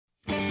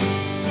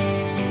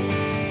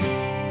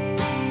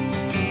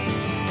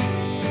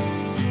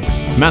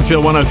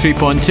Mansfield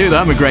 103.2, the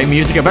home of great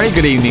music. A very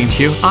good evening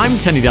to you. I'm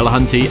Tony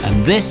Delahunty,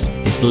 and this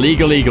is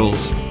Legal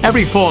Eagles.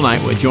 Every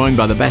fortnight, we're joined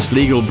by the best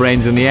legal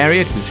brains in the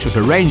area to discuss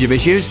a range of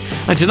issues.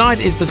 And tonight,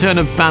 it's the turn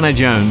of Banner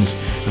Jones,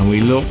 and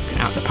we look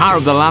at the power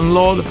of the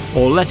landlord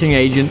or letting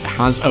agent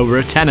has over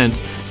a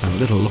tenant, and a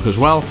little look as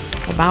well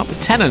about the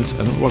tenant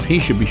and what he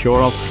should be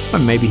sure of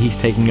when maybe he's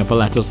taking up a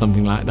let or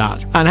something like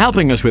that. And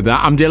helping us with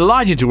that, I'm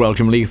delighted to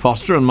welcome Lee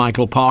Foster and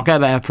Michael Parker.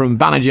 They're from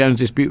Banner Jones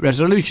Dispute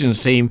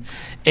Resolutions team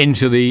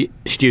into the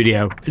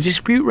studio.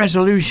 Dispute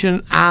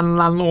resolution and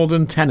landlord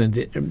and tenant.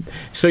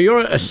 So you're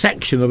a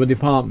section of a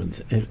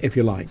department, if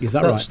you like. Is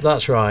that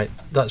right?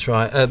 That's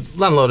right.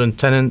 Landlord and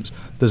tenant,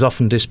 there's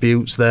often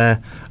disputes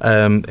there,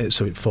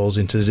 so it falls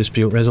into the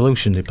dispute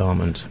resolution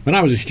department. When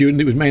I was a student,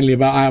 it was mainly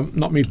about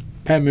not me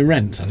paying my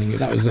rent. I think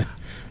that was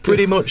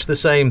pretty much the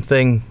same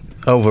thing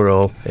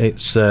overall.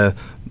 It's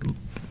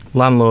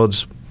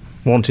landlords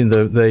wanting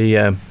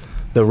the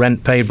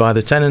rent paid by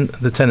the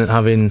tenant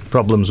having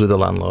problems with the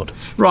landlord.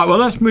 Right, well,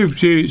 let's move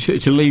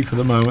to Lee for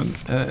the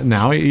moment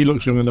now. He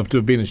looks young enough to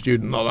have been a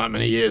student not that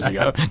many years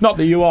ago. Not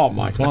that you aren't,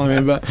 Michael, I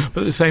mean, but at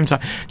the same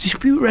time.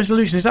 Dispute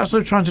resolution, is that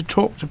sort of trying to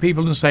talk to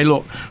people and say,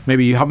 look,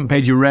 maybe you haven't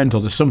paid your rent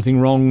or there's something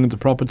wrong with the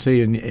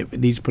property and it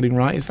needs putting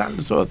right? Is that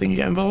the sort of thing you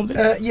get involved in?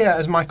 Yeah,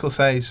 as Michael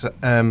says,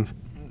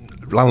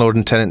 landlord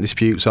and tenant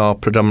disputes are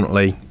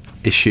predominantly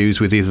issues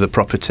with either the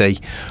property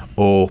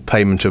or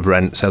payment of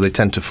rent, so they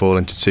tend to fall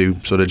into two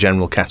sort of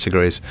general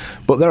categories.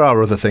 But there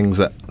are other things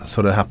that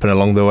sort of happen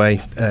along the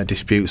way,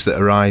 disputes that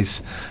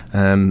arise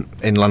in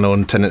landlord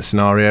and tenant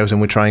scenarios, and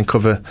we try and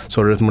cover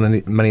sort of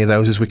as many of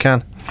those as we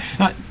can.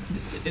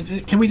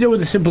 Can we deal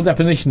with a simple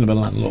definition of a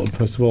landlord,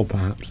 first of all,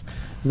 perhaps?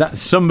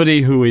 That's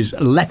somebody who is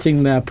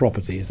letting their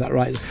property, is that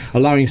right?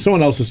 Allowing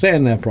someone else to stay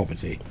in their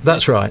property.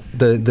 That's right.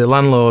 The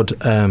landlord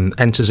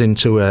enters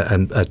into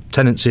a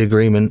tenancy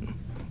agreement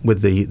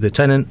with the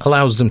tenant,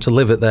 allows them to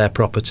live at their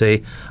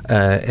property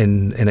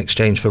in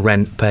exchange for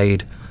rent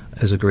paid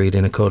as agreed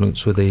in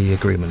accordance with the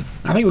agreement.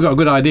 I think we've got a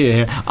good idea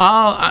here.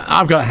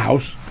 I've got a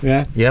house,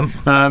 yeah? Yep.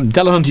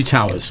 Delahunty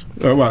Towers.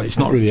 Well, it's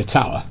not really a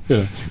tower.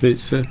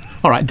 It's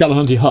all right,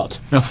 Delahunty Hut.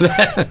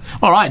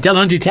 All right,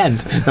 Delahunty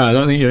Tent. No, I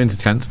don't think you're into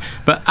tents.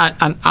 But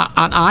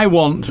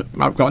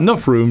I've got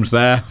enough rooms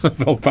there.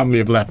 The whole family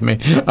have left me,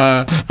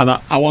 and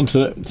I want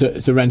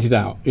to rent it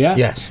out. Yeah.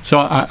 Yes. So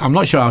I'm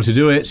not sure how to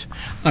do it.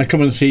 I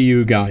come and see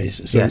you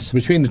guys. So yes.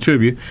 Between the two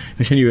of you,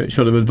 can you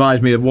sort of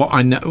advise me of what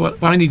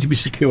I need to be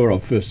secure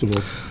of first of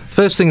all?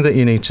 First thing that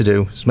you need to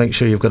do is make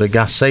sure you've got a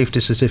gas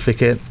safety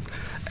certificate,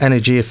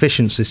 energy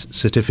efficiency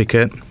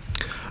certificate,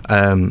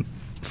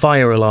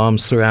 fire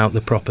alarms throughout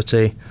the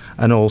property,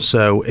 and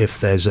also if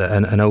there's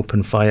an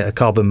open fire, a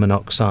carbon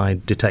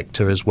monoxide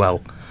detector as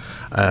well.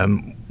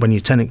 When your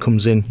tenant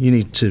comes in, you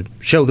need to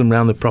show them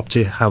around the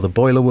property how the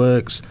boiler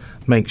works,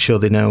 make sure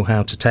they know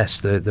how to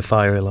test the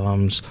fire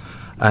alarms,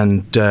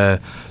 and to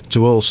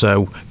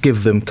also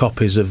give them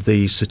copies of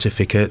the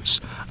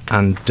certificates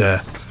and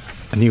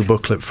a new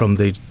booklet from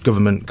the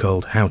government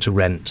called How to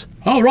Rent.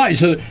 Oh, right.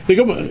 So the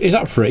government, is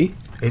that free?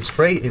 It's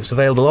free. It's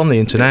available on the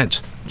internet.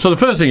 So the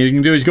first thing you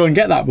can do is go and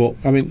get that book.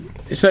 I mean,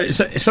 so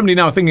somebody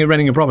now thinking of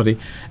renting a property,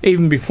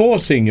 even before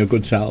seeing your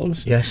good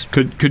selves, yes,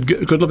 could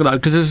look at that,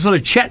 because there's a sort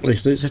of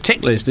checklist. It's a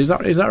tick list. Is that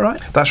right?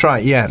 That's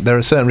right. Yeah, there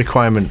are certain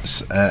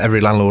requirements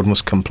every landlord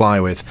must comply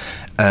with.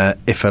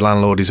 If a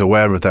landlord is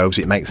aware of those,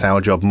 it makes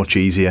our job much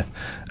easier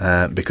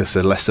because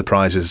there are less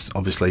surprises,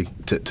 obviously,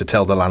 to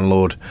tell the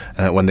landlord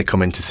when they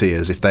come in to see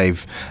us. If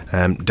they've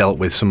dealt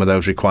with some of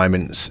those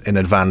requirements in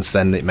advance,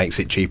 then it makes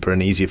it cheaper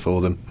and easier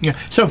for them. Yeah.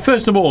 So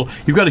first of all,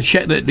 you've got to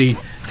check that the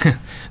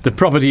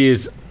property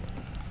is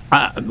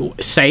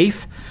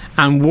safe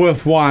and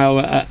worthwhile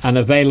and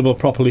available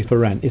properly for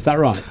rent. Is that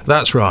right?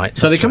 That's right.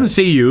 So they come and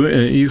see you.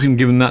 You can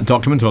give them that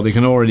document, or they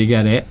can already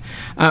get it.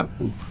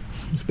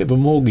 There's a bit of a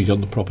mortgage on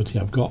the property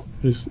I've got.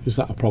 Is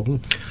that a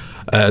problem?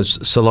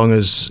 So long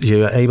as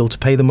you're able to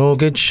pay the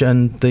mortgage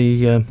and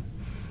the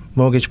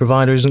mortgage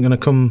provider isn't going to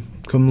come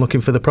looking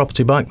for the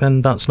property back,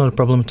 then that's not a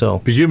problem at all.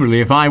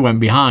 Presumably, if I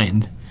went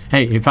behind,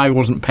 if I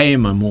wasn't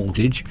paying my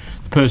mortgage,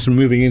 the person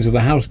moving into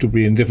the house could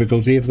be in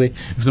difficulty if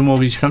the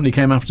mortgage company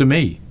came after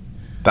me.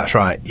 That's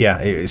right. Yeah,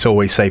 it's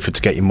always safer to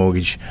get your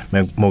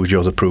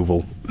mortgagor's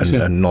approval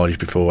and knowledge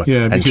before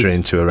entering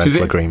into a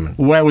rental agreement.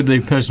 Where would the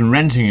person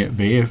renting it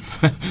be if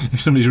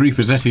somebody's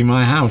repossessing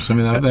my house? I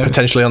mean,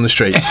 potentially on the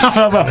street.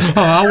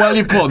 How well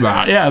you put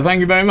that. Yeah,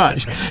 thank you very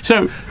much.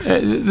 So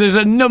there's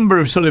a number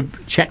of sort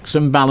of checks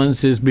and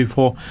balances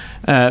before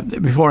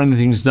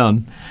anything's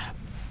done.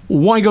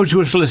 Why go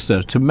to a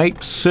solicitor? To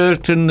make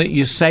certain that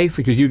you're safe,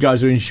 because you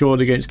guys are insured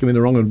against giving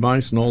the wrong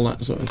advice and all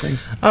that sort of thing?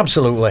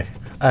 Absolutely.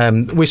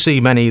 We see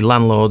many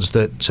landlords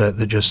that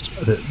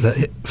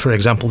for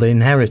example, they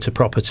inherit a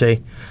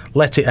property,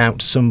 let it out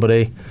to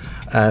somebody,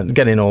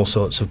 get in all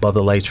sorts of bother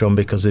later on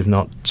because they've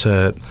not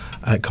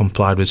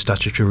complied with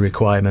statutory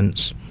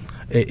requirements.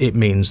 It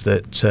means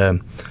that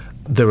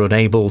they're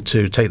unable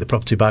to take the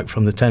property back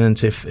from the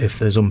tenant if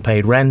there's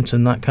unpaid rent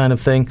and that kind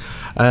of thing.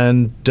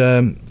 And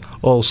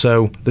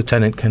Also, the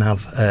tenant can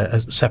have a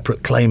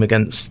separate claim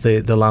against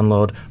the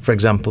landlord, for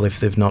example, if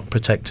they've not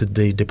protected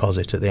the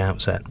deposit at the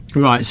outset.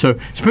 Right, so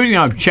supposing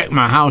I've checked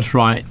my house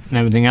right and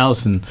everything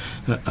else, and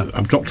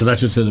I've dropped a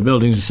letter to the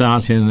Building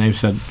Society, and they've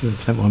sent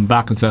one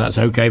back and said that's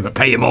okay, but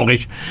pay your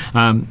mortgage,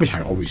 which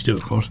I always do,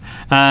 of course.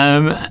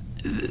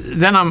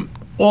 Then I'm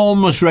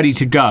almost ready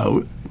to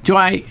go.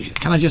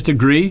 Can I just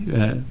agree?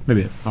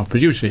 Maybe our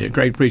producer here,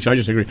 Greg Preach, I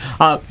just agree.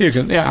 You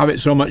can have it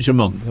so much a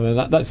month.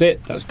 That's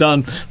it. That's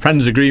done.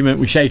 Friends agreement.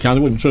 We shake hands.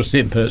 I wouldn't trust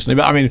him personally,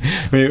 but I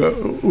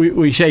mean,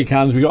 we shake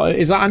hands.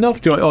 Is that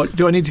enough?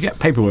 Do I need to get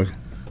paperwork?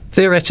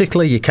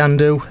 Theoretically, you can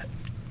do.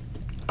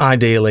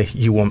 Ideally,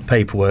 you want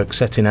paperwork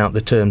setting out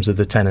the terms of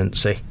the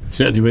tenancy.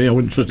 Certainly, but I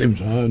wouldn't trust him.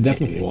 So I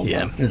definitely want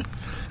that. Yeah.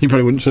 He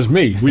probably wouldn't trust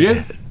me. Would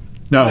you?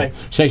 No, right.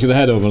 Shaking the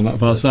head over on that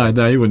far side.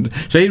 No, he wouldn't.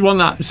 So he'd want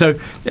that. So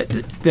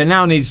there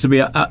now needs to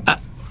be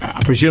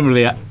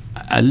presumably a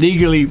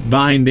legally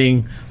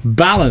binding,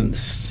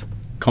 balanced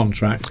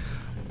contract.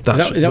 Is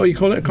that what you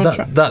call it, a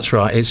contract? That's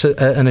right. It's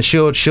an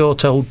assured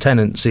short-hold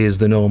tenancy is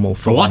the normal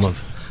form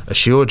of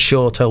assured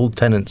short-hold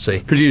tenancy.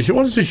 Producer,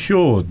 what does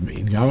assured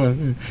mean?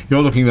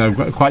 You're looking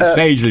though quite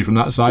sagely from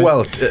that side.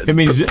 Well, it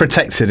means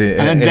protected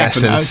in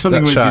essence.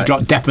 Something which has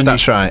got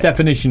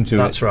definition to it.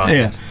 That's right.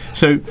 Yeah.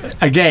 So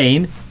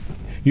again,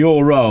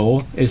 your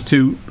role is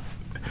to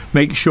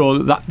make sure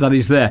that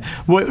is there.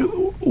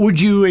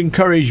 Would you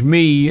encourage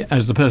me,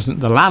 as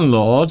the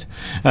landlord,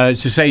 to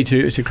say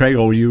to Craig,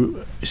 or were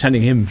you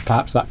sending him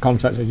perhaps that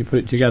contract as you put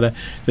it together,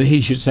 that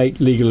he should take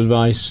legal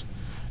advice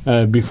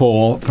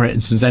before, for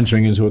instance,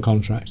 entering into a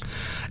contract?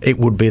 It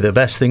would be the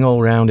best thing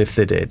all round if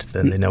they did.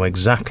 Then they know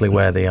exactly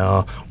where they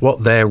are,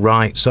 what their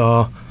rights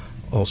are,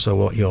 also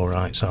what your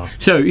rights are.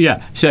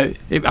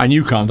 And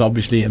you can't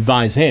obviously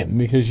advise him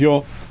because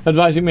you're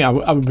advising me. I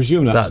would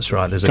presume that's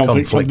right. There's a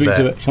conflict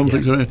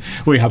there.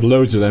 We have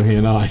loads of them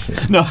here now.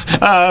 No,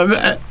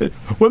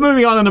 we're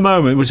moving on in a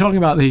moment. We're talking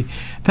about the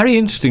very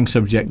interesting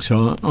subject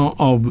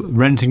of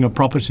renting a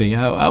property.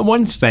 At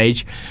one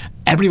stage,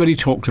 everybody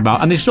talked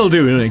about, and they still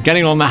do,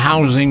 getting on the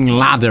housing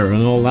ladder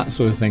and all that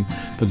sort of thing.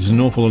 But there's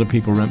an awful lot of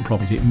people rent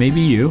property. Maybe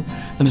you,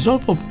 and there's an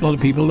awful lot of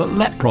people that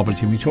let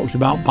property. We talked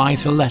about buy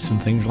to let and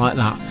things like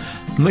that.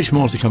 Much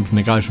more to come from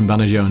the guys from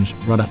Banner Jones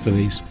right after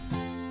these.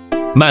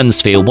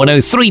 Mansfield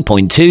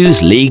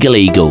 103.2's Legal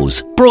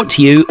Eagles, brought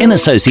to you in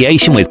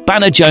association with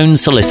Banner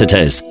Jones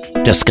Solicitors.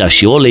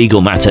 Discuss your legal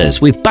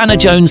matters with Banner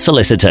Jones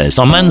Solicitors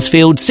on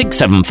Mansfield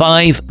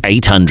 675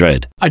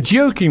 800. I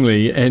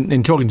jokingly,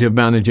 in talking to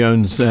Banner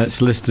Jones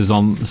Solicitors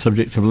on the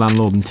subject of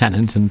landlord and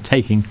tenant and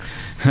taking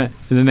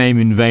the name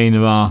in vain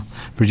of our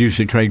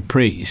producer Craig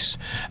Priest,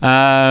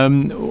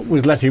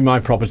 was letting my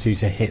property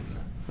to him,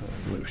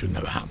 which would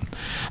never happen.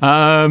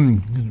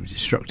 It was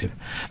destructive.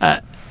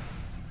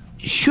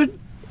 Should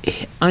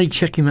I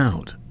check him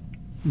out?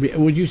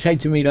 Would you say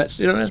to me, let's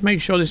make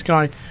sure this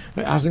guy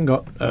hasn't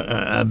got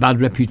a bad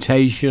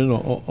reputation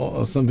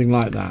or something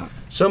like that?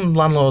 Some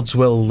landlords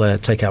will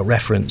take out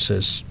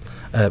references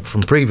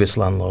from previous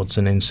landlords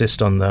and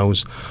insist on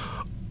those.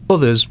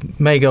 Others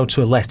may go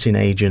to a letting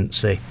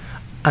agency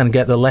and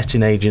get the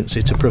letting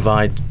agency to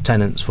provide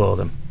tenants for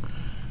them.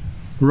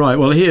 Right,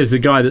 well, here's the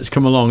guy that's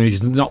come along.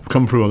 He's not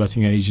come through a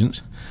letting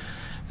agent.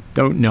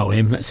 Don't know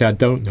him. Let's say I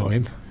don't know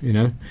him,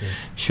 Yeah.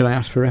 Should I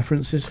ask for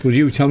references? Would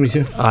you tell me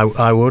to?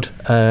 I would.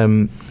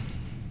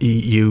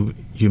 You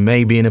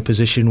may be in a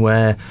position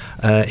where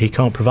he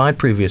can't provide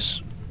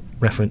previous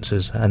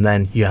references, and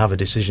then you have a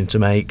decision to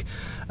make.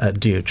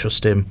 Do you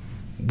trust him?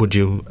 Would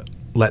you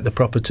let the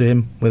property to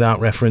him without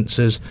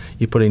references?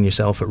 You're putting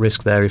yourself at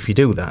risk there if you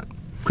do that.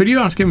 Could you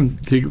ask him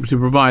to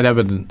provide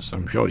evidence?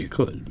 I'm sure you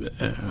could.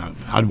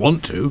 I'd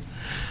want to.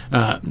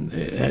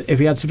 If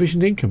he had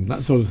sufficient income,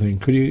 that sort of thing.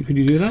 Could you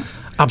do that?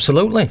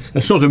 Absolutely.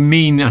 A sort of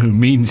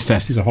means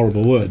test is a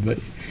horrible word, but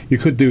you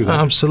could do that.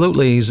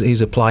 Absolutely.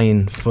 He's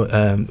applying for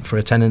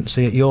a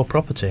tenancy at your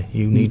property.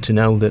 You need to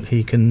know that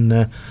he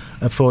can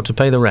afford to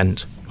pay the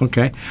rent.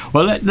 Okay.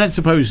 Well, let's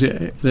suppose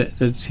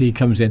that he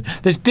comes in.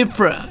 There's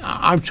different.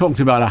 I've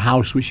talked about a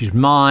house which is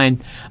mine.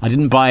 I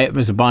didn't buy it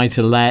as a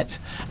buy-to-let.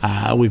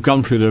 We've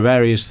gone through the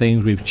various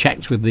things. We've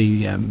checked with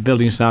the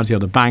building society or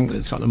the bank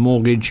that's got the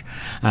mortgage,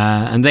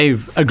 and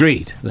they've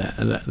agreed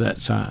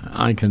that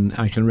I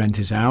can rent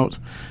it out.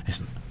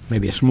 It's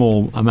maybe a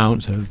small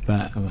amount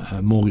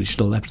of mortgage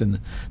still left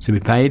to be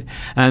paid,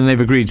 and they've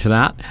agreed to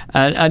that.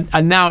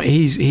 And now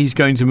he's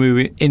going to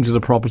move into the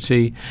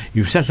property.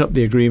 You've set up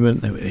the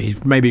agreement.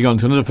 He's maybe gone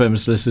to another firm of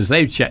solicitors.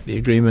 They've checked the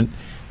agreement,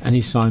 and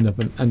he's signed up,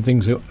 and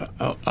things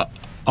are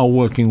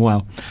working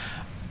well.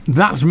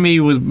 That's me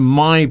with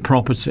my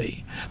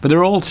property. But there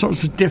are all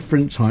sorts of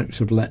different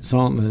types of lets,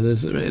 aren't there?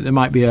 There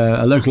might be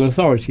a local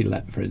authority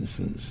let, for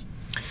instance.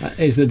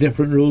 Is there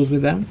different rules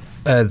with them?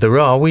 There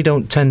are. We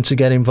don't tend to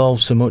get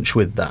involved so much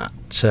with that.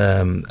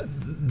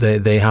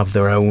 They have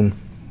their own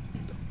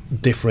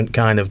different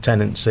kind of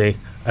tenancy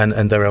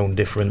and their own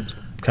different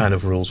kind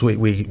of rules.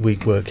 We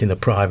work in the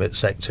private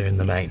sector in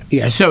the main.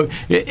 Yeah, so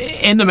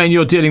in the main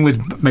you're dealing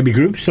with maybe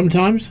groups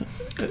sometimes?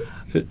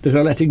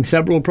 they're letting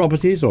several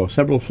properties or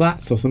several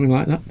flats or something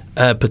like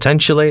that?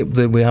 Potentially.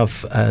 We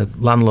have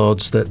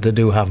landlords that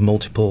do have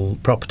multiple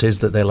properties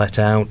that they let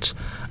out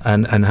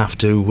and have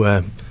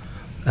to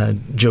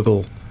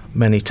juggle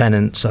many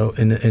tenants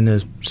in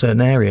a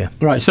certain area.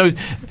 Right, so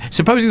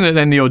supposing that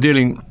then you're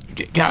dealing...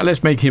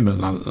 Let's make him a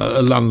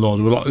landlord.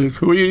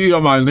 You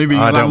don't mind leaving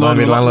a landlord? I don't mind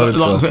being landlord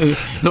at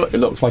all. It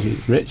looks like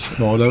he's rich,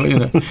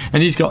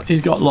 and he's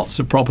got lots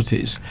of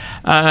properties.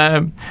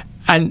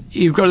 And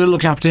you've got to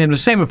look after him. The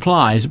same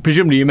applies.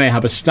 Presumably you may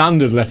have a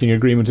standard letting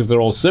agreement if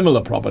they're all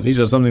similar properties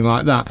or something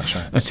like that. That's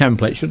right. A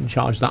template shouldn't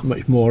charge that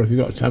much more if you've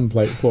got a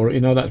template for it.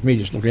 That's me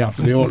just looking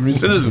after the ordinary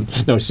citizen.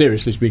 No,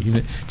 seriously speaking,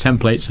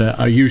 templates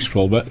are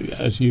useful, but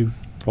as you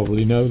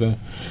probably know,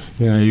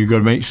 you've got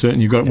to make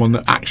certain you've got one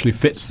that actually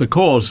fits the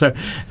cause. So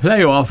there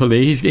you are for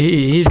Lee.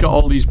 He's got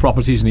all these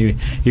properties and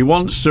he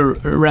wants to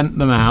rent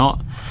them out,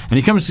 and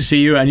he comes to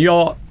see you and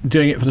you're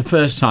doing it for the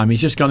first time.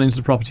 He's just gone into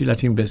the property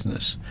letting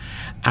business.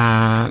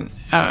 And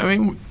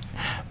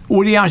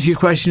would he ask you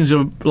questions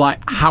of like,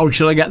 how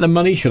should I get the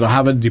money? Should I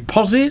have a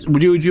deposit?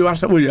 Would you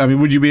ask that?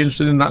 Would you be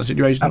interested in that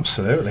situation?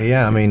 Absolutely,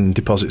 yeah.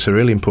 Deposits are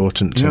really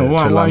important to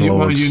landlords.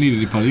 Why do you need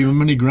a deposit? You're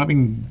money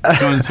grabbing.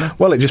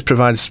 Well, it just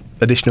provides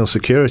additional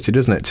security,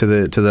 doesn't it, to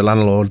the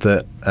landlord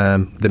that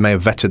they may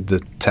have vetted the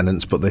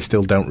tenants, but they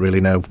still don't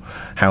really know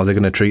how they're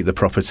going to treat the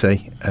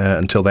property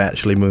until they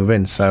actually move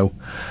in. So,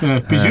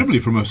 presumably,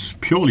 from a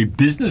purely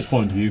business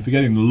point of view,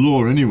 forgetting the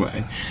law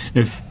anyway,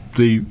 if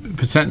the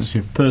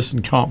possessive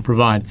person can't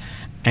provide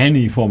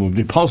any form of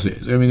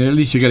deposit, at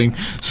least you're getting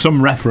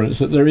some reference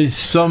that there is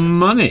some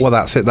money. Well,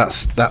 that's it.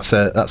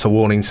 That's a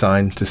warning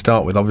sign to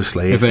start with.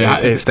 Obviously,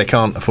 if they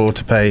can't afford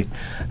to pay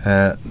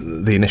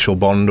the initial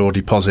bond or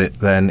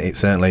deposit, then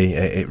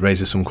it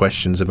raises some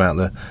questions about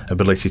the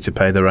ability to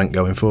pay the rent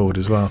going forward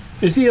as well.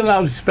 Is he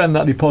allowed to spend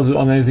that deposit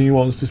on anything he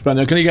wants to spend?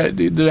 Or can he get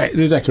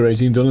the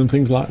decorating done and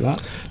things like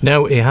that?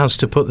 No, he has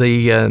to put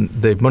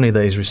the money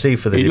that he's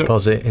received for the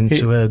deposit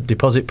into a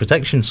deposit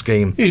protection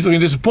scheme. He's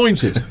looking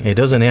disappointed. He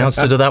does, and he has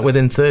to do that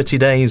within 30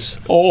 days.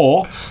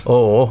 Or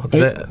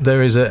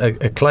there is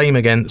a claim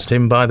against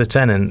him by the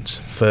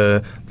tenant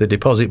for the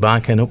deposit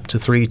back and up to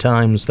 3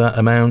 times that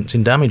amount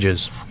in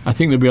damages. I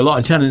think there'll be a lot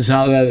of tenants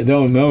out there that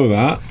don't know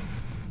that.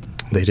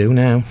 They do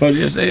now. But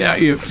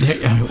you've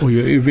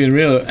been a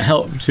real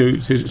help to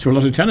a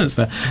lot of tenants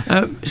there.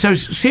 So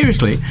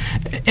seriously,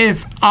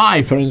 if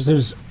I, for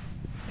instance,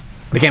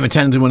 became a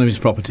tenant in one of his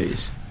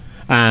properties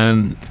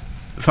and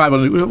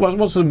 500.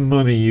 What's the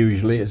money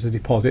usually as a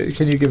deposit?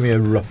 Can you give me a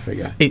rough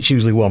figure? It's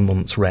usually 1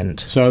 month's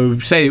rent. So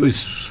say it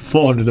was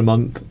 400 a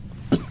month.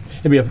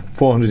 It'd be a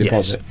 400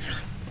 deposit.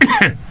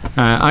 Yes.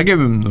 I give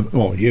him,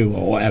 or you,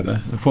 or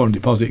whatever. The 400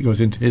 deposit goes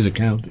into his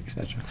account,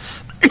 etc.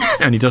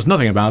 And he does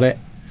nothing about it.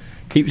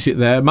 Keeps it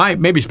there.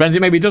 Maybe spends it.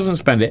 Maybe doesn't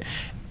spend it.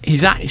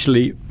 He's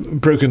actually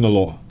broken the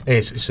law.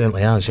 It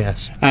certainly has,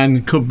 yes.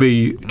 And could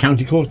be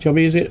county court job,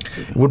 is it?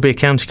 Would be a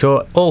county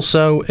court.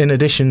 Also, in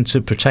addition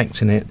to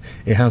protecting it,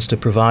 it has to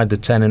provide the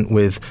tenant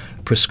with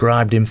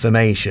prescribed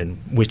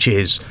information, which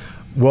is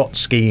what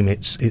scheme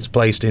it's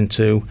placed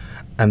into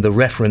and the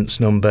reference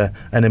number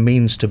and a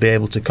means to be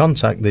able to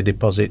contact the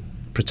deposit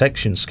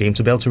protection scheme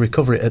to be able to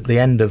recover it at the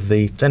end of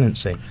the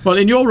tenancy. Well,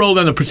 in your role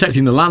then of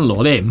protecting the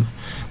landlord, him,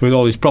 with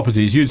all his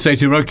properties, you'd say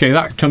to him, OK,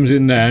 that comes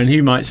in there, and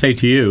he might say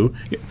to you,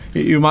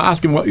 you might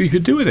ask him what you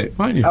could do with it,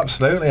 mightn't you?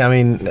 Absolutely.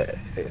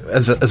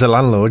 As a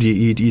landlord,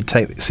 you'd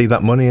see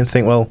that money and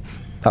think, well,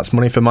 that's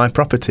money for my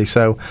property.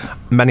 So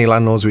many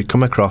landlords we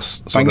come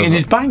across in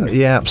his bank.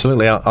 Yeah,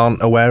 absolutely,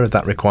 aren't aware of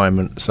that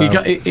requirement. So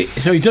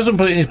he doesn't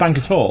put it in his bank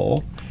at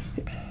all.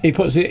 He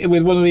puts it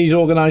with one of these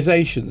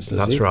organisations, does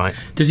he? That's right.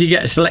 Does he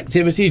get a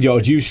selectivity, or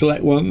do you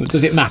select one?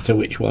 Does it matter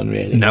which one,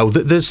 really? No,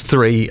 there's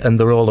 3, and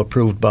they're all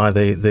approved by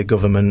the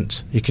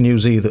government. You can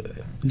use either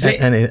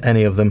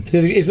any of them.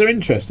 Is there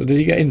interest, or does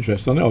he get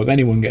interest on it, or does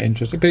anyone get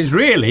interest? Because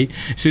really,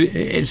 it's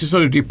a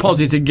sort of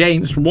deposit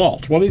against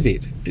what? What is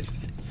it?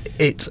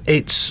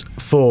 It's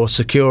for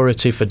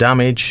security for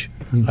damage.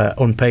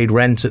 Unpaid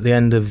rent at the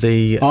end of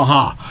the...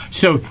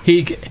 So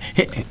he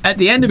at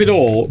the end of it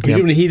all,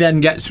 presumably he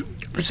then gets...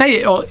 Say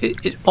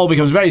it all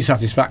becomes very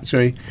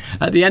satisfactory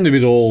at the end of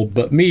it all,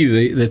 but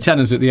the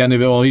tenant at the end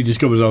of it all, he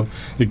discovers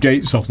the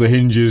gates off the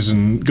hinges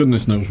and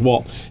goodness knows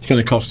what. It's going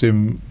to cost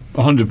him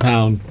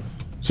 £100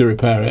 to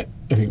repair it.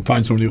 If he can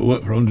find somebody who will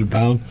work for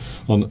 £100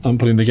 on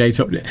putting the gate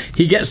up,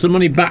 he gets the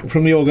money back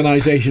from the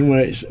organisation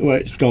where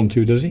it's gone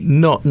to, does he?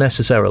 Not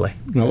necessarily.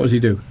 No, what does he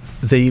do?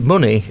 The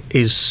money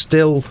is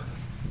still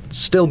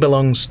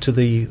belongs to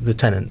the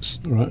tenants.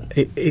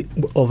 Right.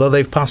 Although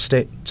they've passed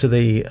it to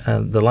the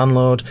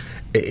landlord,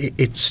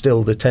 it's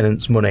still the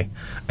tenant's money,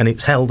 and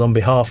it's held on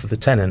behalf of the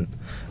tenant.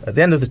 At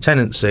the end of the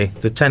tenancy,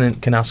 the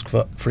tenant can ask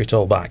for it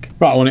all back.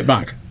 Right, I want it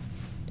back.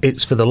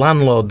 It's for the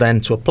landlord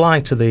then to apply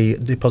to the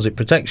deposit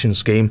protection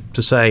scheme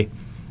to say,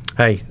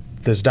 hey,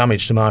 there's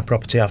damage to my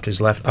property after he's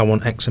left, I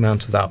want X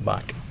amount of that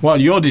back. Well,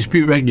 your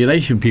dispute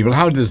regulation people,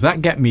 how does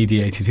that get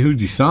mediated? Who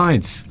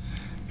decides?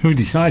 Who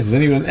decides?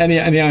 Anyone? Any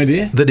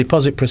idea? The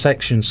Deposit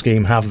Protection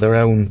Scheme have their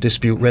own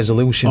dispute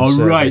resolution service.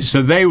 Right,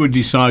 so they would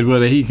decide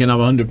whether he can have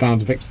 £100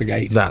 to fix the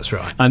gate. That's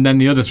right. And then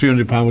the other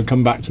 £300 would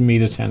come back to me,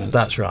 the tenant.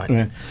 That's right.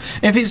 Yeah.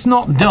 If it's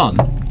not done,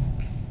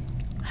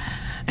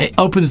 it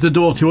opens the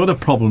door to other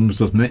problems,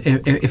 doesn't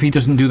it? If he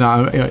doesn't do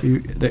that,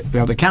 we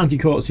have the county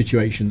court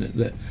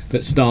situation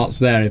that starts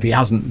there if he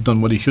hasn't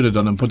done what he should have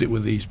done and put it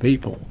with these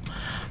people.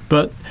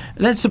 But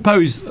let's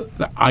suppose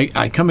that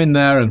I come in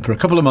there and for a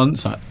couple of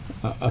months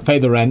I pay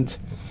the rent,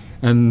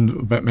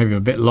 and maybe a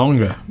bit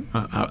longer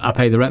I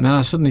pay the rent, and then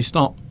I suddenly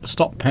stop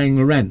paying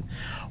the rent.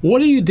 What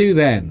do you do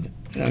then?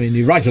 I mean,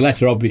 you write a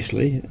letter,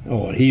 obviously,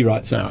 or he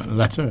writes a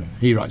letter.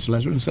 He writes a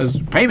letter and says,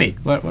 "Pay me.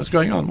 What's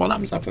going on?" What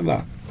happens after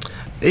that?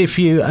 If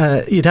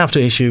you'd have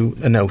to issue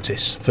a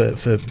notice for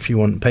if you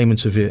want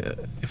payment of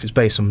if it's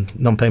based on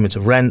non-payment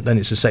of rent, then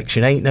it's a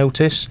Section 8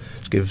 notice.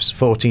 It gives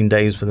 14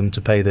 days for them to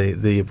pay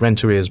the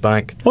rent arrears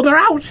back. Well, they're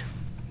out.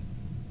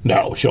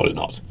 No, surely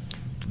not.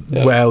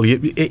 Well,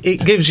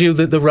 it gives you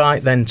the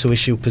right then to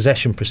issue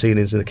possession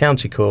proceedings in the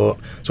county court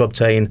to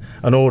obtain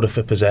an order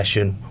for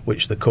possession,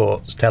 which the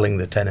court's telling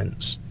the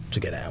tenants to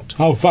get out.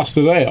 How fast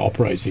are they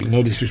operating?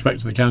 No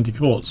disrespect to the county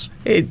courts.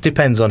 It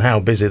depends on how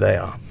busy they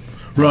are.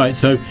 Right,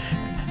 so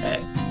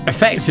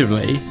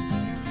effectively,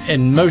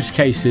 in most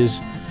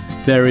cases,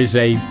 there is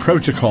a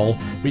protocol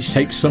which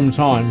takes some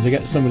time to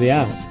get somebody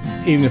out,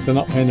 even if they're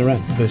not paying the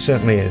rent. There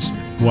certainly is.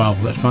 Well,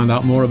 let's find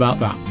out more about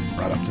that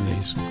right after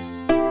these.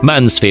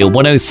 Mansfield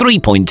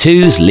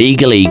 103.2's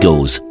Legal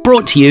Eagles,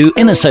 brought to you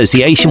in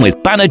association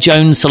with Banner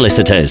Jones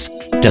Solicitors.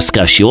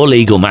 Discuss your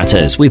legal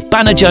matters with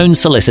Banner Jones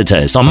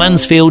Solicitors on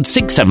Mansfield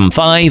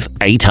 675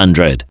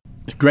 800.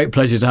 It's a great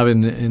pleasure to have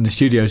in the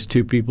studios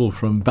two people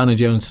from Banner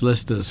Jones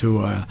Solicitors who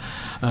are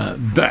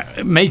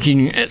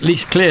making at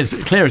least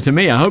clearer to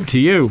me, I hope to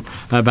you,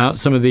 about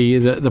some of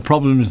the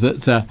problems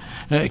that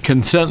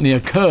can certainly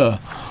occur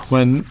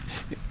when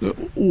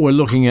we're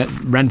looking at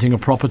renting a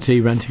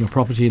property,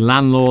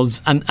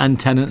 landlords and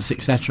tenants,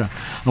 etc.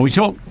 And we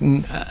talk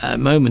a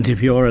moment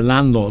if you're a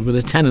landlord with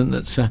a tenant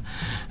that's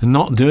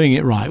not doing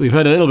it right. We've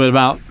heard a little bit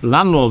about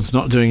landlords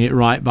not doing it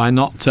right by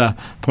not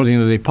putting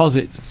the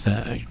deposit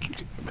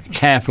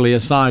carefully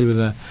aside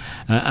with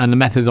and the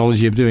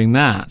methodology of doing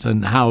that,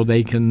 and how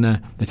they can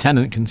the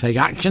tenant can take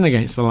action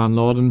against the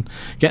landlord and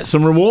get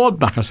some reward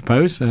back, I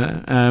suppose,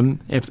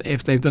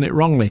 if they've done it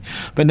wrongly.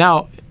 But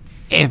now,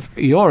 if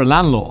you're a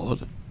landlord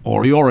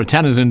or you're a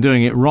tenant and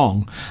doing it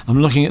wrong,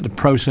 I'm looking at the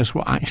process,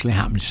 what actually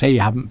happens. Say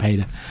you haven't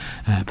paid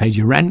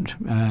your rent.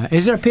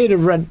 Is there a period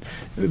of rent,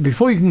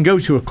 before you can go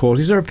to a court,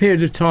 is there a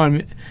period of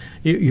time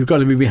you've got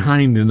to be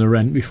behind in the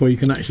rent before you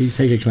can actually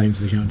take a claim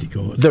to the county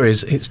court? There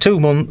is. It's 2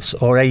 months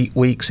or 8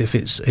 weeks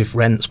if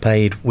rent's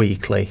paid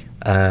weekly.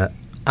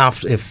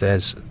 If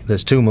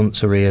there's 2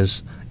 months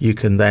arrears, you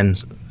can then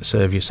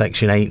serve your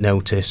Section 8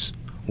 notice,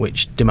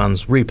 which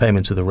demands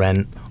repayment of the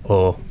rent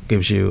or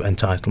gives you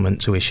entitlement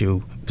to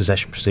issue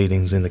possession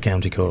proceedings in the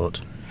county court.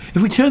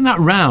 If we turn that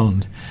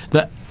round,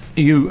 that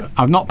you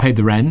have not paid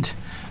the rent,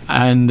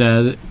 and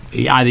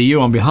either you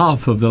on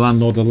behalf of the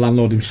landlord or the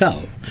landlord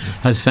himself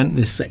has sent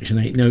this Section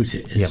 8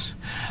 notice, yep.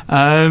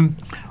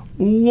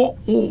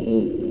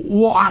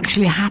 What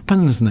actually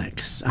happens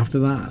next after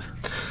that?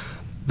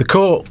 The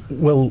court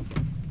will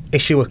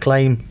issue a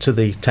claim to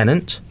the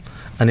tenant,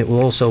 and it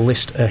will also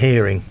list a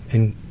hearing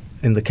in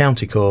the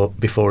county court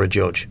before a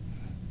judge.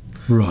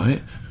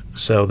 Right.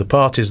 So the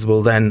parties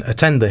will then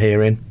attend the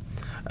hearing.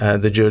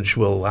 The judge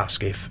will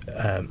ask if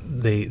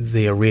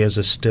the arrears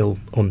are still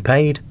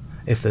unpaid.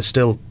 If there's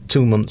still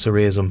 2 months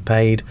arrears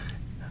unpaid,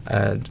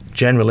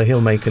 generally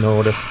he'll make an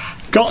order.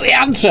 Got the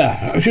answer.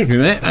 Excuse me a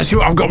minute. Let's see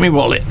what I've got in my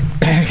wallet.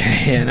 Okay,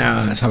 here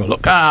now. Let's have a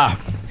look.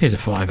 Here's a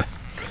 £5.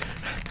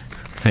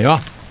 There you are.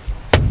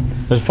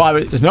 There's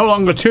 £5. There's no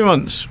longer 2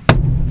 months.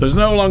 There's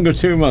no longer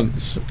 2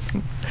 months.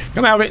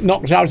 Can I have it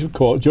knocked out of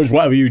court, Judge?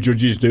 Whatever you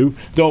judges do,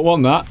 don't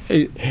want that.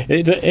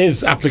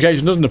 His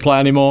application doesn't apply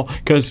anymore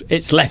because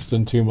it's less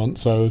than 2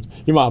 months. So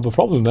you might have a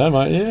problem there,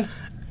 mightn't you?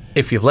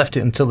 If you've left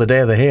it until the day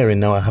of the hearing,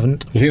 no, I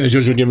haven't. You think the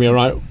judge would give me a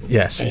right?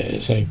 Yes.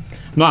 Say,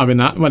 I'm not having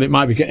that. Well, it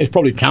might be. It's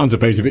probably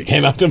counterfeit if it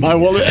came out of my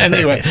wallet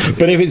anyway.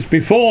 But if it's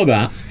before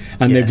that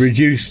and they've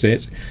reduced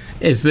it,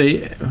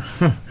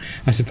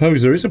 I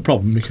suppose there is a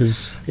problem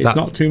because it's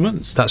not 2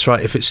 months. That's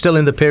right. If it's still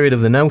in the period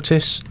of the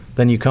notice,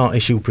 then you can't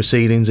issue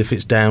proceedings if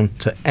it's down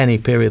to any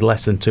period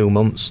less than 2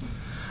 months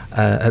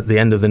at the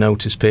end of the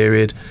notice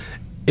period.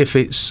 If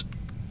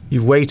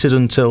you've waited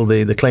until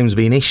the claim's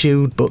been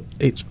issued, but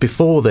it's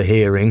before the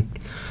hearing,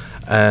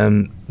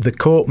 the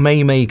court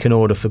may make an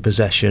order for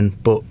possession,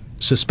 but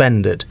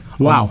suspended.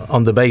 Wow.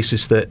 On the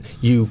basis that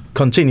you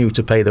continue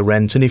to pay the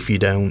rent, and if you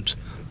don't,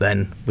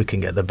 then we can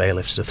get the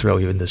bailiffs to throw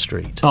you in the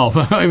street. Oh,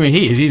 I mean,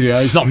 he is easier.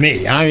 It's not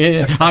me.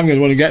 I'm going to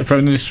want to get thrown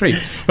in the street.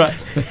 But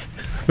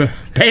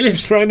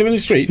bailiffs throwing them in the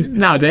street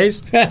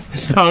nowadays.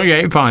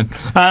 Okay, fine.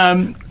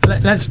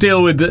 Let's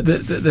deal with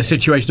the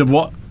situation of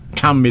what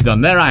can be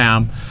done. There I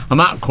am. I'm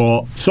at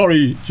court.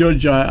 Sorry,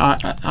 Judge,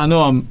 I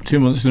know I'm 2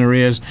 months in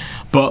arrears,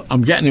 but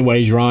I'm getting a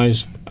wage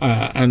rise.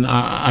 and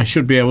I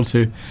should be able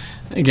to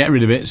get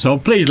rid of it. So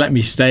please let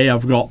me stay.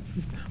 I've got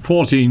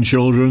 14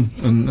 children,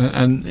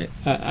 and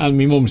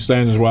my mum's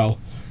staying as well,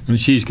 and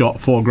she's got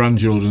 4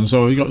 grandchildren.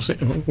 So we got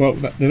well,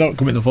 they don't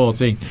come in the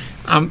 14.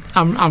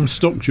 I'm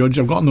stuck, Judge.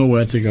 I've got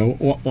nowhere to go.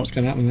 What's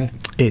going to happen there?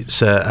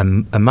 It's a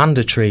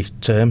mandatory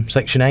term,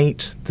 Section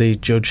 8. The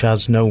judge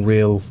has no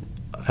real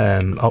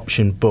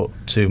option but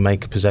to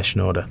make a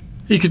possession order.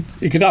 He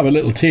could have a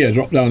little tear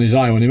drop down his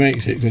eye when he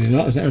makes it, could he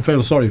not? I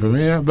feel sorry for him,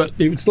 yeah, but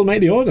he would still make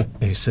the order.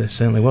 He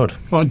certainly would.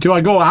 Well, do I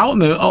go out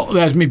and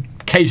there's me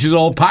cases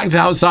all packed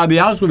outside the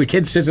house with the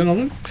kids sitting on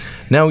them?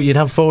 No, you'd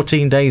have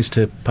 14 days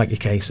to pack your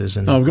cases.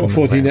 And I've got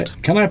 14 days.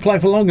 Can I apply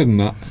for longer than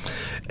that?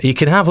 You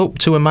can have up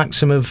to a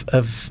maximum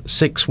of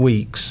 6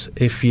 weeks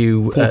if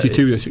you...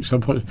 42 days. So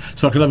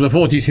I can have the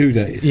 42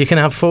 days? You can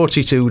have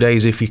 42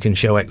 days if you can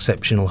show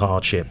exceptional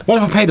hardship.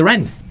 What if I pay the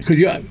rent? Could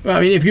you? I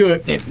mean, if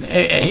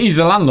he's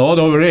the landlord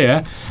over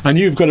here and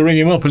you've got to ring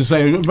him up and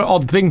say,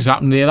 odd things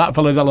happened here, that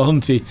fellow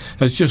Delahunty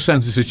has just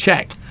sent us a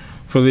cheque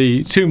for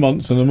the 2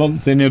 months and a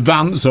month in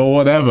advance or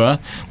whatever,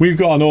 we've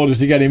got an order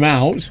to get him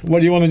out. What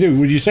do you want to do?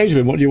 Would you say to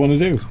him, what do you want to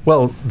do?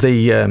 Well,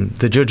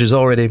 the judge has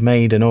already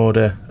made an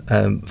order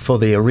for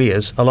the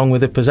arrears along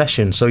with the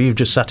possession, so you've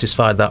just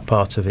satisfied that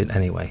part of it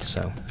anyway.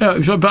 So,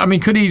 but I mean,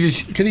 could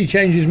he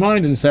change his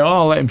mind and say, "Oh,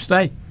 I'll let him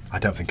stay"? I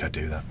don't think I'd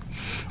do that.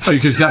 Oh,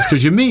 because that's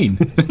because you're mean.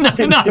 No.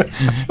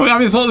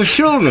 I thought the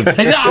children.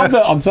 Is that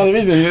advert on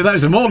television? That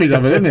was a mortgage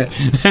advert, isn't it?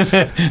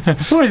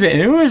 Who is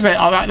it?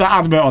 Oh, that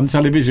advert on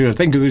television.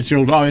 Think of the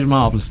children. Oh, it's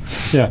marvellous.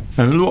 Yeah.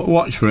 And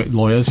watch for it,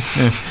 lawyers.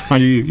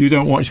 And you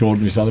don't watch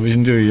ordinary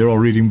television, do you? You're all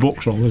reading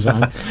books all the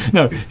time.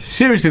 No,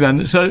 seriously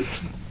then. So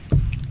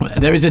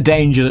there is a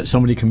danger that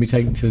somebody can be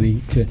taken to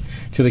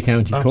the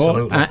county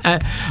court.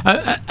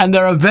 And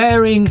there are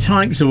varying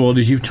types of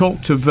orders. You've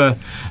talked of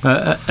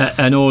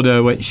an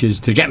order which is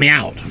to get me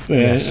out,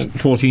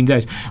 14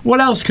 days. What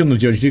else can the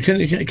judge do?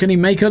 Can he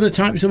make other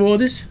types of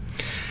orders?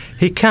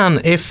 He can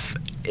if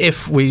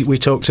we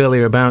talked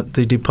earlier about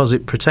the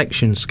deposit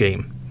protection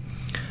scheme.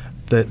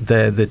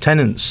 The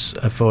tenants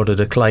afforded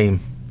a claim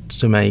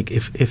to make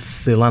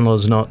if the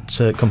landlord's not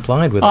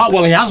complied with it.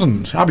 Well, he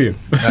hasn't, have you?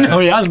 No,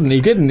 he hasn't.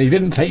 He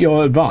didn't take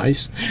your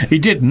advice. He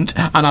didn't.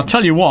 And I'll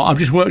tell you what, I've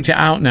just worked it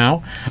out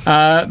now.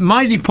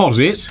 My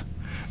deposit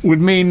would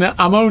mean that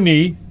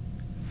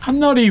I'm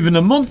not even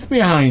a month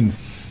behind,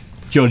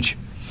 Judge.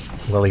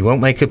 Well, he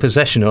won't make a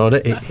possession order.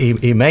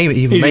 He may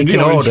even make an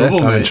order.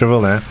 I'm in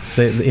trouble now.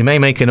 He may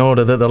make an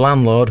order that the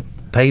landlord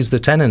pays the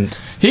tenant.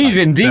 He's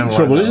in deep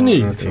trouble, isn't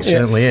he? He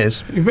certainly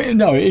is.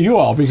 No, you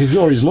are, because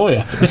you're his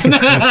lawyer.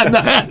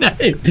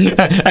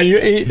 And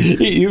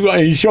you've got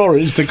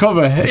insurance to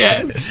cover,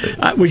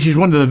 which is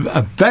one of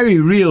a very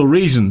real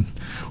reason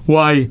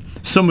why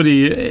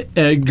somebody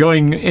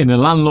going in a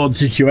landlord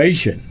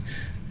situation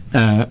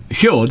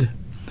should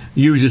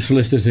use a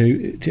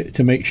solicitor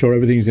to make sure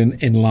everything's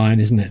in line,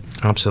 isn't it?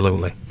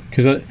 Absolutely.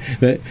 Because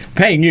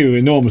paying you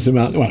enormous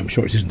amount, well, I'm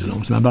sure it isn't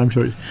enormous amount, but I'm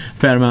sure it's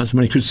fair amounts of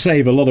money, could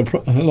save a lot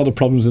of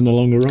problems in the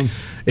longer run.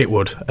 It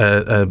would.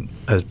 A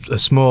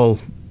small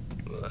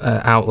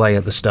outlay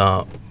at the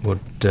start would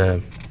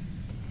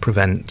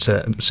prevent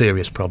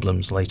serious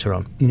problems later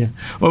on. Yeah.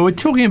 Well, we're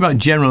talking about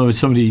general with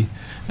somebody.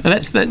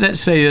 Let's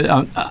say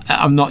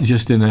I'm not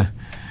just in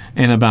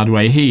a bad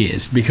way. He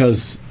is,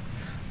 because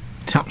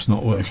tap's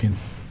not working.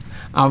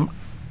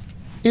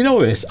 You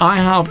know this. I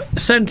have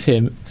sent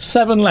him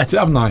 7 letters,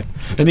 haven't I?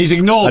 And he's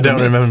ignored them. I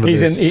don't remember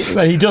this.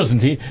 He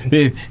doesn't.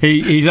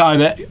 He's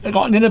either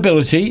got an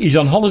inability, he's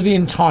on holiday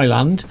in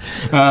Thailand,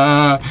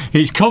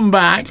 he's come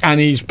back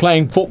and he's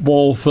playing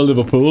football for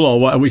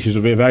Liverpool, which is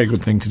a very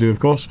good thing to do, of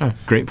course.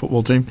 Great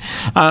football team.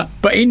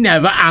 But he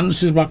never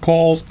answers my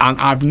calls, and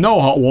I've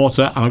no hot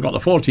water, and I've got the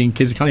 14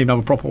 kids, I can't even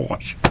have a proper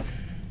wash.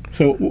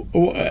 So,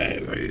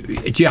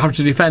 do you have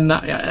to defend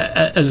that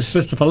as a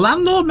solicitor for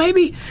landlord?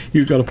 Maybe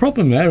you've got a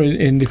problem there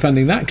in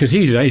defending that, because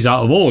he's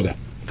out of order.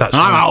 That's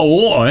right. I'm out of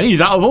order.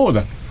 He's out of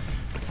order.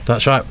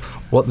 That's right.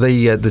 What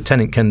the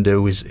tenant can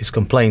do is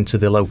complain to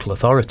the local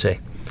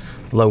authority.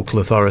 The local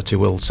authority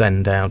will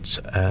send out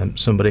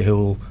somebody who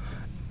will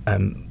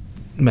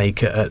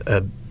make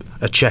a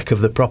check of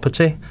the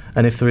property,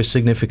 and if there is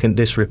significant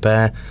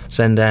disrepair,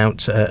 send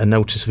out a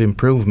notice of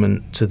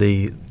improvement to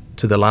the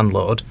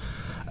landlord.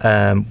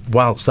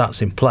 Whilst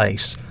that's in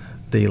place,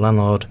 the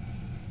landlord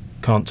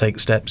can't take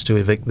steps to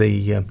evict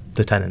the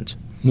tenant.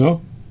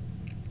 No,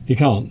 he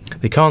can't.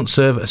 They can't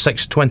serve a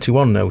Section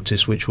 21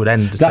 notice, which would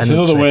end the tenancy.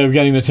 That's another way of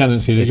getting the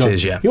tenancy. It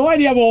is, yeah. Why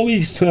do you have all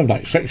these terms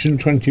like Section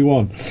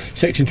 21,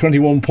 Section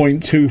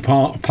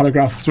 21.2,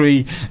 Paragraph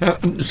 3,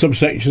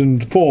 Subsection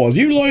 4? Do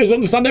you lawyers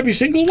understand every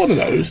single one of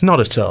those? Not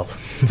at all.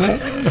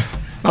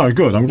 Oh,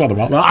 good. I'm glad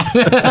about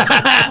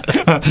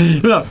that.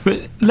 Look,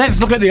 let's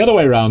look at the other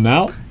way around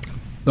now.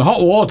 The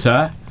hot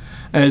water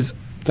is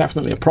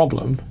definitely a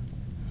problem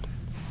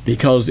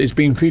because it's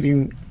been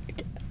feeding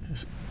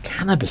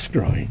cannabis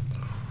growing.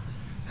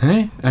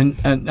 Eh? And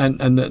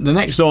the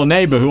next door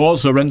neighbour, who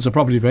also rents a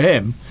property for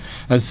him,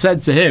 has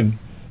said to him,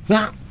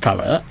 that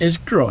fella is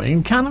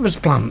growing cannabis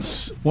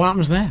plants. What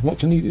happens there? What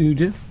can you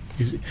do?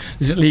 Is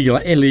it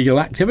illegal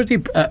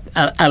activity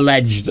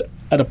alleged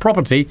at a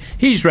property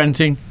he's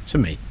renting to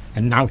me?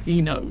 And now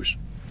he knows.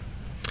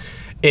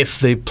 If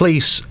the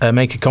police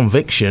make a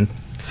conviction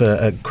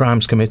for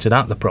crimes committed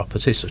at the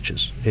property, such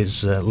as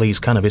Lee's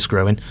cannabis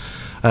growing,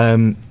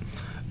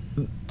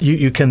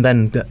 you can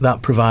then,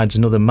 that provides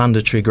another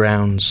mandatory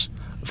grounds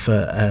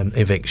for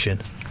eviction.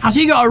 Has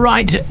he got a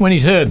right, when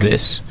he's heard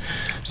this,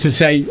 to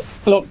say,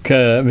 look,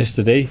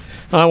 Mr. D,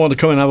 I want to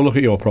come and have a look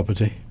at your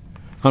property.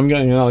 I'm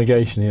getting an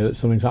allegation here that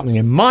something's happening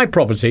in my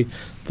property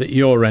that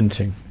you're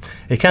renting.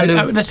 He can do.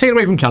 Let's take it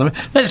away from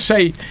cannabis. Let's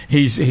say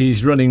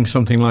he's running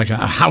something like a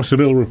house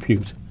of ill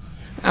repute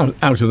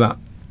out of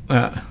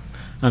that.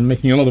 And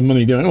making a lot of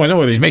money doing it. Well, I know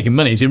whether he's making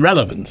money is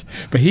irrelevant,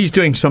 but he's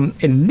doing some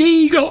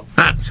illegal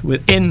act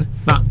within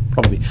that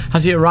property.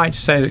 Has he a right to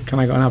say, can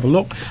I go and have a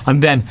look?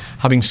 And then,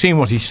 having seen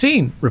what he's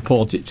seen,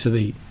 report it to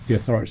the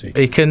authority?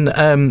 He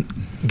can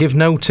give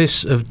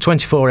notice of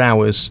 24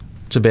 hours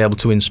to be able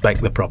to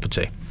inspect the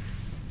property.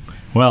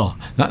 Well,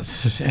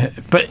 that's...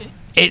 but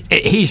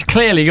he's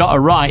clearly got a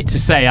right to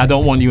say, I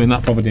don't want you in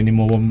that property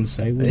anymore, one would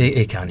say.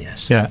 He can,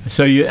 yes. Yeah.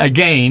 So,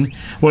 again,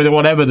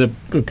 whatever the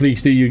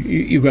police do,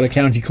 you've got a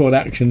county court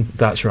action.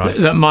 That's right.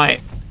 That might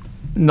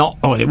not...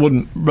 Oh, it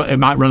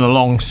might run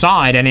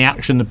alongside any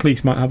action the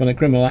police might have in a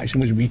criminal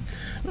action, which would be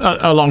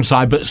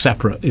alongside but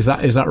separate. Is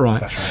that right?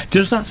 That's right.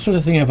 Does that sort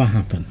of thing ever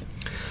happen?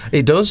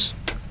 It does.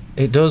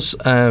 It does.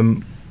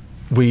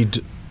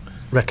 We'd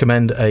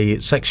recommend a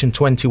Section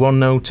 21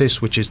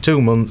 notice, which is 2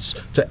 months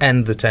to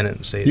end the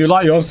tenancy. You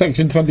like your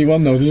Section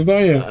 21 notice,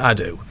 don't you? I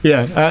do.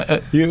 Yeah.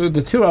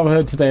 The two I've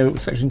heard today are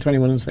Section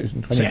 21 and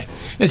Section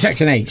 28.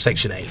 Section 8.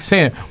 Section 8.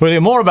 So, we'll hear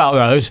more about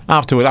those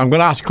afterward. I'm going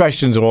to ask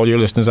questions of all your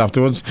listeners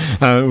afterwards.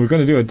 We're going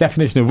to do a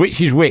definition of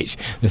which is which,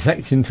 the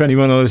Section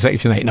 21 or the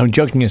Section 8. No,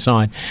 joking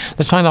aside,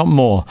 let's find out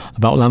more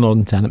about landlord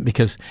and tenant,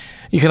 because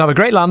you can have a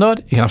great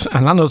landlord,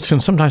 and landlords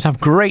can sometimes have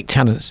great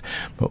tenants,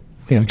 but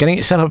getting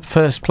it set up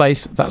first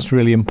place, that's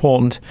really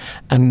important.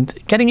 And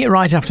getting it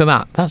right after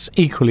that, that's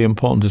equally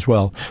important as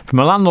well. From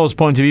a landlord's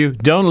point of view,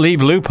 don't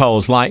leave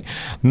loopholes like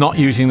not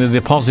using the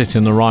deposit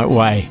in the right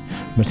way.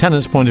 From a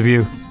tenant's point of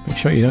view, make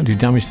sure you don't do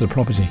damage to the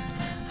property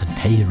and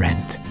pay your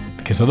rent,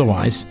 because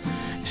otherwise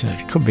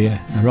it could be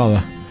a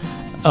rather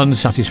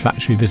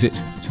unsatisfactory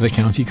visit to the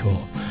county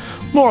court.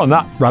 More on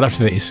that right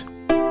after these.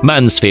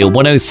 Mansfield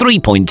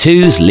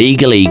 103.2's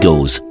Legal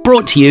Eagles,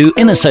 brought to you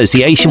in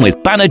association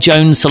with Banner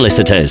Jones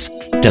Solicitors.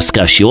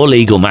 Discuss your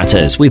legal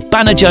matters with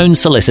Banner Jones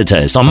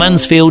Solicitors on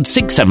Mansfield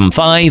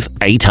 675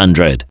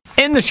 800.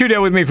 In the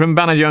studio with me from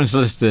Banner Jones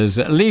Solicitors,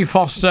 Lee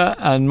Foster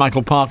and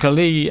Michael Parker.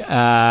 Lee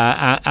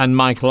and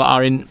Michael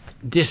are in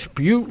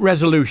dispute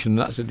resolution.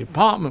 That's a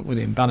department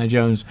within Banner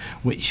Jones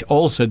which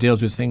also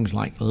deals with things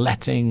like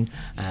letting,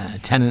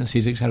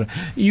 tenancies, etc.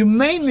 You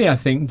mainly, I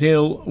think,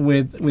 deal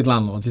with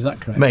landlords, is that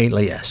correct?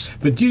 Mainly, yes.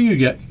 But do you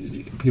get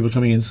people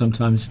coming in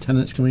sometimes,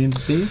 tenants coming in to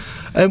see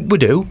you? We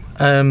do.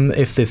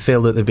 If they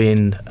feel that they're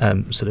being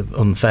sort of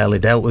unfairly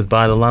dealt with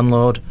by the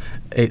landlord,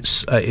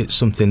 it's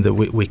something that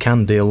we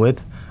can deal with.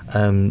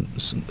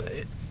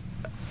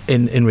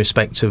 In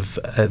respect of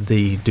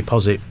the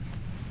deposit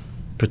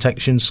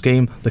protection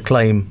scheme, the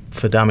claim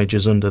for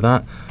damages under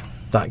that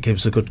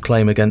gives a good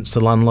claim against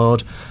the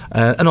landlord,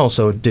 and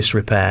also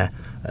disrepair,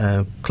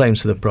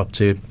 claims to the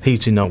property,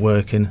 heating not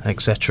working,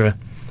 etc.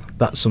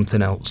 That's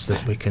something else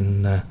that we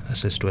can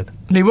assist with.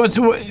 Lee,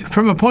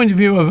 from a point of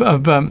view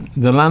of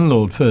the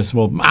landlord, first of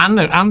all, and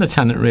the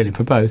tenant, really,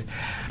 for both,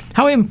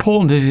 how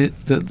important is it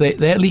that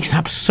they at least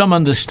have some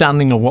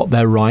understanding of what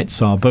their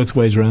rights are, both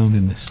ways around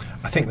in this?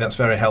 I think that's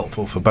very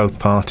helpful for both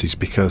parties,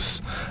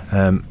 because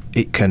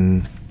it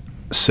can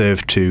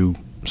serve to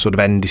sort of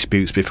end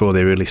disputes before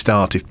they really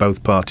start. If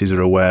both parties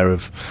are aware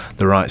of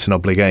the rights and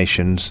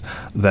obligations,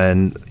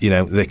 then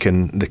they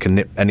can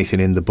nip anything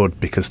in the bud,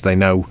 because they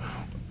know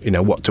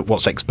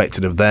what's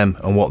expected of them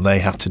and what they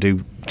have to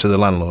do to the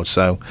landlord.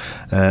 So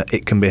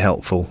it can be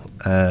helpful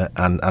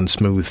and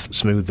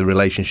smooth the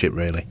relationship,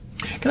 really.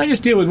 Can I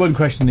just deal with one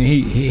question?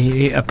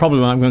 A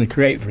problem I'm going to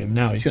create for him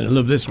now. He's going to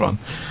love this one.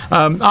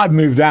 I've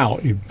moved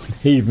out. He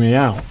heaved me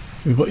out.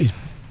 He put his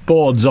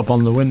boards up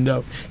on the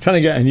window, trying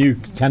to get a new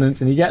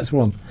tenant, and he gets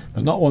one,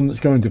 but not one that's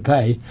going to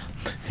pay.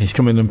 He's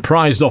come in and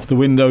prized off the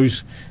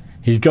windows.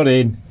 He's got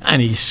in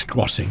and he's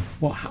squatting.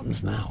 What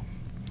happens now?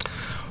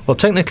 Well,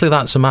 technically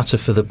that's a matter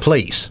for the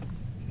police.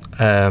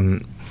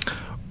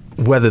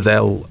 Whether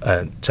they'll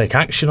take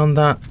action on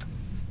that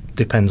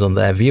depends on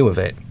their view of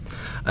it,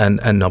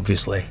 and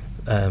obviously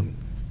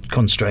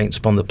constraints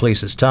upon the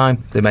police's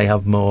time. They may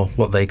have more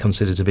what they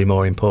consider to be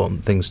more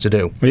important things to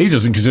do. But he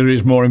doesn't consider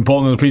it's more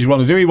important than the police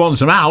want to do. He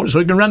wants them out so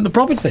he can rent the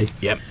property.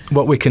 Yep.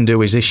 What we can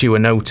do is issue a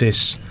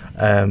notice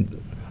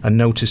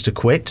to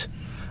quit,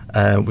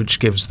 which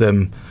gives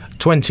them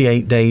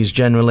 28 days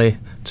generally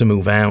to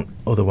move out.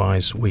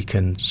 Otherwise, we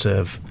can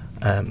serve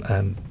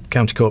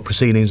county court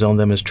proceedings on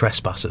them as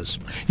trespassers.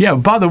 Yeah,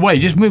 by the way,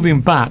 just moving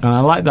back, and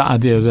I like that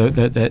idea of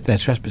they're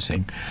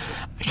trespassing.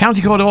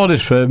 county court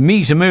orders for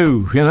me to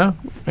move,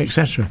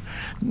 etc.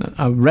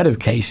 I've read of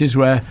cases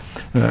where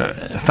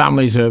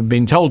families have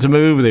been told to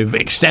move, they've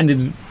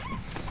extended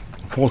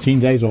 14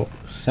 days or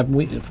 7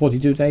 weeks,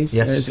 42 days,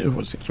 yes.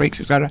 6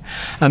 weeks, etc.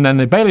 And then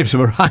the bailiffs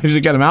have arrived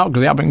to get them out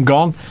because they haven't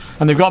gone.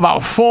 And they've got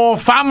about 4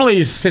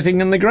 families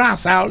sitting in the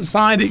grass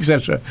outside,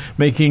 etc.,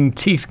 making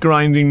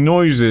teeth-grinding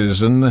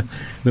noises. And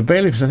the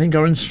bailiffs, I think,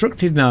 are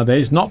instructed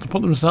nowadays not to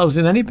put themselves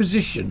in any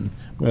position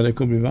where there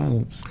could be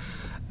violence.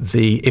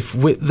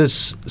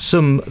 There's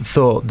some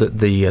thought that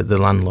the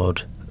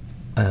landlord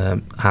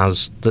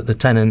has that the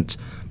tenant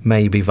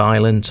may be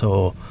violent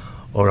or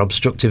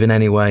obstructive in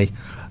any way,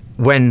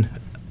 when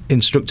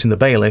instructing the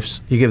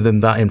bailiffs, you give them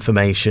that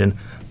information.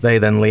 They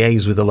then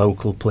liaise with the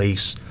local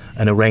police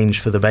and arrange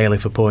for the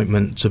bailiff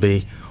appointment to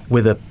be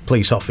with a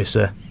police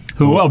officer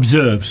who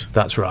observes.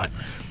 That's right.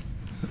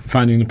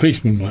 Finding the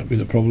policeman might be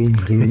the problem.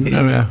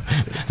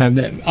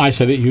 I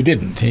said it, you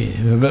didn't.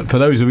 But for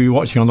those of you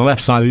watching on the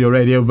left side of your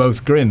radio,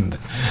 both grinned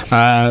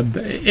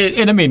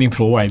in a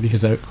meaningful way,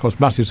 because they're, of course,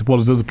 massive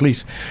supporters of the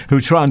police who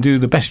try and do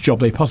the best job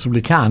they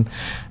possibly can,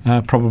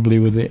 probably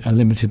with a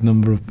limited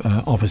number of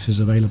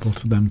officers available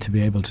to them to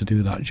be able to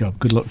do that job.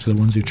 Good luck to the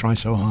ones who try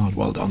so hard.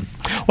 Well done.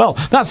 Well,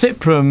 that's it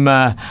from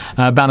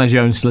Banner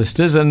Jones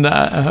Solicitors, and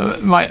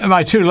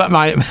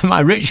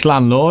my rich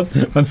landlord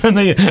and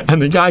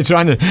the guy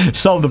trying to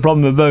solve the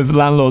problem of both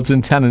landlords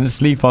and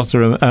tenants, Lee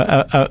Foster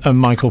and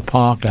Michael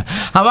Parker.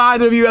 Have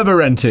either of you ever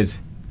rented?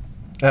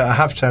 I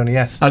have, Tony,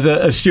 yes. As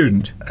a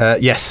student?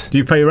 Yes. Do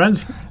you pay your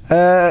rent?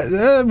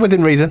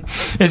 Within reason.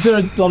 Is there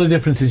a lot of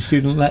difference in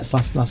student lets?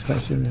 Last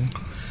question.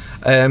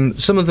 Yeah.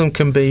 Some of them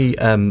can be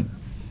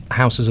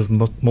houses of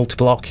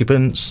multiple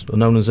occupants,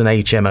 known as an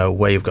HMO,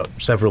 where you've got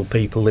several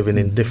people living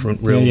in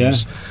different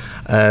rooms.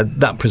 Yeah.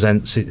 That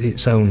presents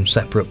its own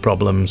separate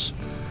problems.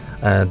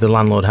 The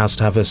landlord has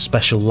to have a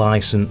special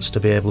licence to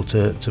be able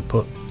to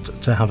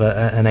have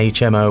an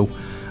HMO,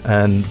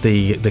 and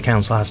the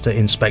council has to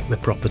inspect the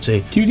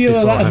property. Do you deal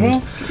with that as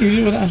well? You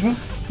deal with that as well?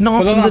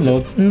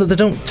 No, there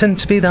don't tend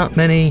to be that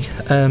many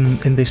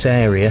in this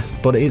area,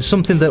 but it's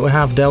something that we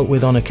have dealt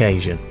with on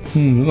occasion. A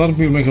lot of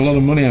people make a lot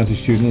of money out of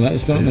student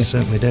letters, don't they? They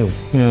certainly do.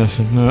 Yes,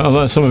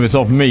 some of it's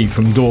off me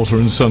from daughter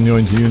and son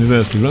going to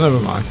university, but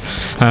never mind.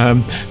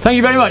 Thank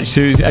you very much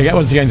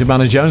once again to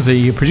Banner Jones,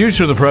 the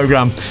producer of the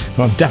programme,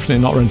 who I'm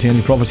definitely not renting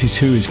any property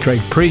to, is Craig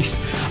Priest.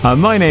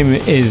 My name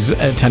is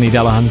Tenny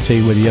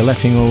Delahunty, whether you're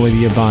letting or whether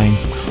you're buying.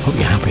 Hope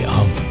you're happy at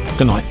home.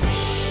 Good night.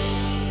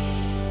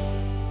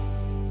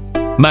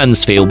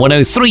 Mansfield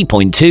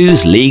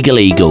 103.2's Legal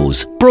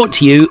Eagles, brought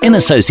to you in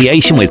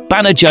association with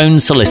Banner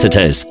Jones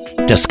Solicitors.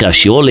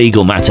 Discuss your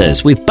legal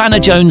matters with Banner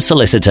Jones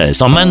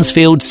Solicitors on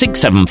Mansfield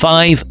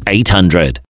 675 800.